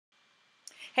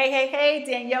Hey,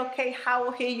 Danielle K.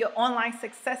 Howell here, your online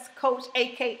success coach,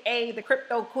 aka the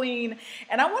Crypto Queen.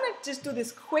 And I want to just do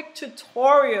this quick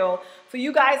tutorial for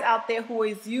you guys out there who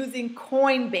is using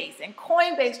Coinbase. And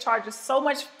Coinbase charges so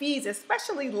much fees,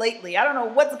 especially lately. I don't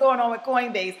know what's going on with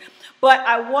Coinbase, but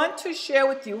I want to share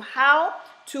with you how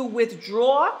to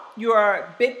withdraw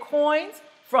your Bitcoins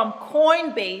from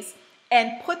Coinbase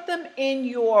and put them in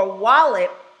your wallet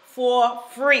for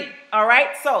free. All right,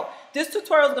 so this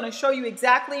tutorial is going to show you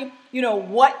exactly,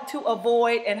 what to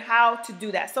avoid and how to do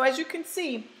that. So as you can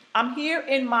see, I'm here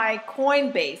in my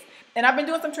Coinbase and I've been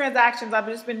doing some transactions. I've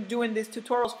just been doing these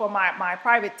tutorials for my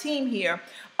private team here.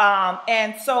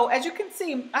 And so as you can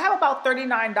see, I have about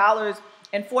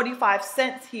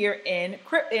 $39.45 here in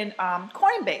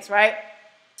Coinbase, right?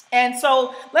 And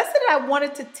so let's say that I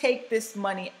wanted to take this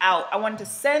money out. I wanted to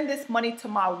send this money to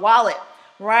my wallet,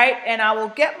 right? And I'm going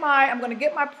to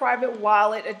get my private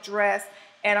wallet address,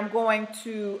 and I'm going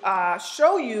to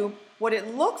show you what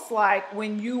it looks like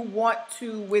when you want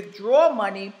to withdraw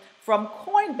money from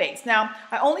Coinbase. Now,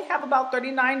 I only have about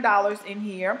 $39 in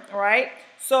here, right?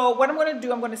 So what I'm going to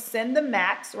do, I'm going to send the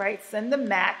max, right? Send the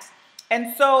max.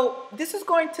 And so this is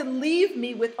going to leave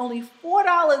me with only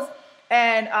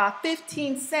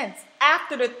 $4.15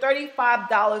 after the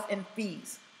 $35 in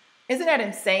fees. Isn't that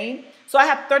insane? So I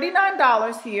have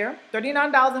 $39 here,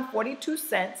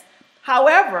 $39.42.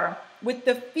 However, with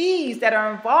the fees that are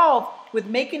involved with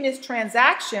making this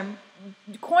transaction,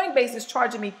 Coinbase is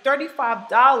charging me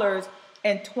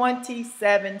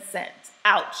 $35.27.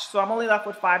 Ouch. So I'm only left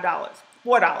with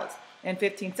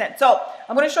 $4.15. So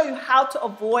I'm going to show you how to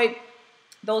avoid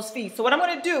those fees. So what I'm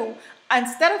going to do,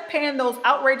 instead of paying those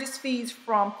outrageous fees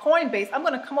from Coinbase, I'm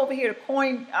going to come over here to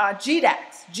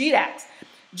GDAX.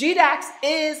 GDAX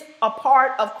is a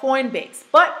part of Coinbase,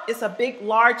 but it's a big,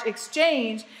 large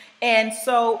exchange, and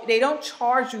so they don't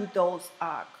charge you those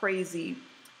crazy,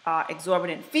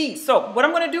 exorbitant fees. So what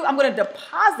I'm going to do, I'm going to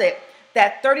deposit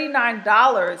that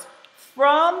 $39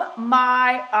 from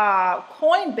my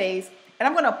Coinbase, and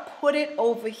I'm going to put it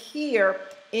over here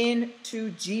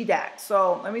into GDAX.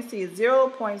 So let me see,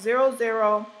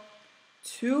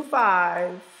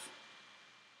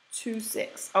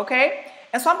 0.002526, okay?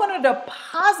 And so I'm going to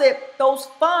deposit those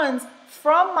funds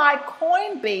from my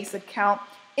Coinbase account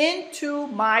into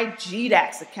my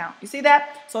GDAX account. You see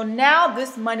that? So now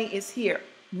this money is here.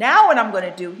 Now what I'm going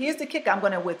to do, here's the kicker, I'm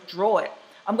going to withdraw it.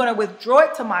 I'm going to withdraw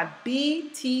it to my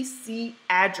BTC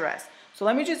address. So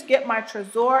let me just get my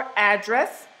Trezor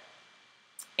address,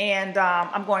 and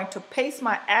I'm going to paste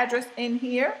my address in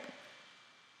here.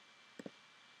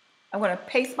 I'm going to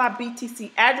paste my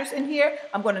BTC address in here.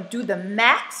 I'm going to do the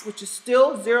max, which is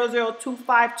still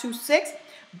 002526.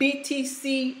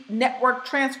 BTC network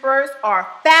transfers are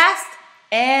fast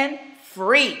and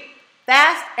free.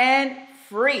 Fast and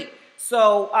free.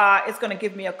 So it's going to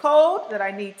give me a code that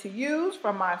I need to use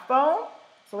from my phone.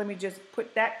 So let me just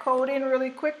put that code in really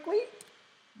quickly.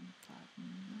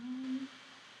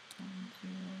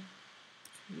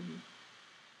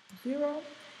 5991020.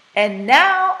 And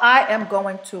now I am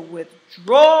going to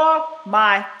withdraw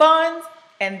my funds,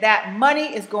 and that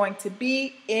money is going to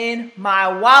be in my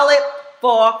wallet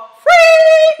for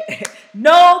free.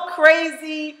 No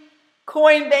crazy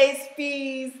Coinbase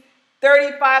fees,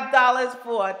 $35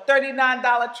 for a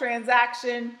 $39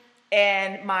 transaction,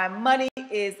 and my money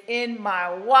is in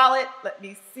my wallet. Let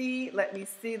me see.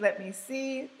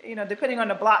 Depending on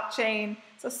the blockchain,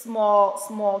 it's a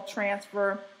small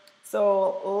transfer.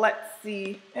 So let's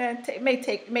see, and it may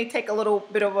take a little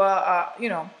bit of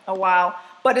a while,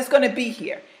 but it's going to be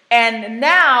here. And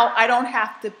now I don't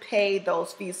have to pay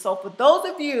those fees. So for those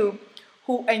of you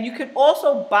and you can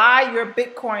also buy your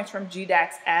Bitcoins from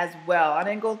GDAX as well. I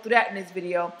didn't go through that in this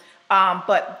video,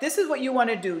 but this is what you want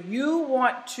to do. You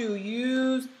want to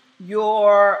use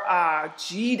your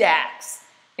GDAX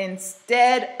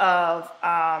instead of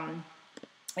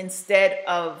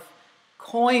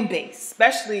Coinbase,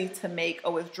 especially to make a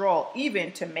withdrawal,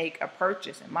 even to make a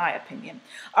purchase, in my opinion.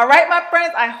 All right, my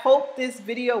friends, I hope this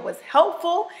video was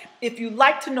helpful. If you'd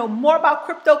like to know more about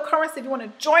cryptocurrency, if you want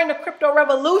to join the crypto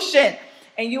revolution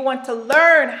and you want to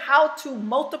learn how to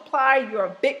multiply your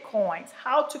Bitcoins,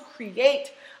 how to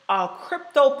create a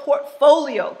crypto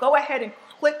portfolio, go ahead and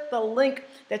click the link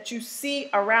that you see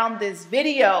around this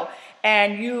video,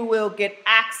 and you will get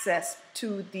access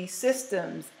to the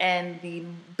systems and the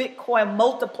Bitcoin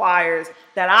multipliers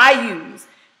that I use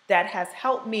that has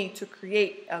helped me to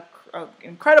create an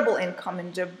incredible income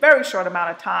in a very short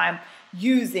amount of time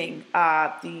using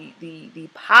the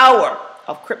power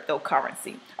of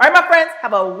cryptocurrency. All right, my friends,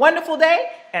 have a wonderful day,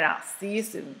 and I'll see you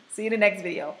soon. See you in the next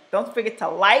video. Don't forget to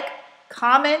like,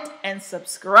 comment, and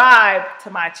subscribe to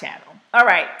my channel. All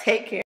right, take care.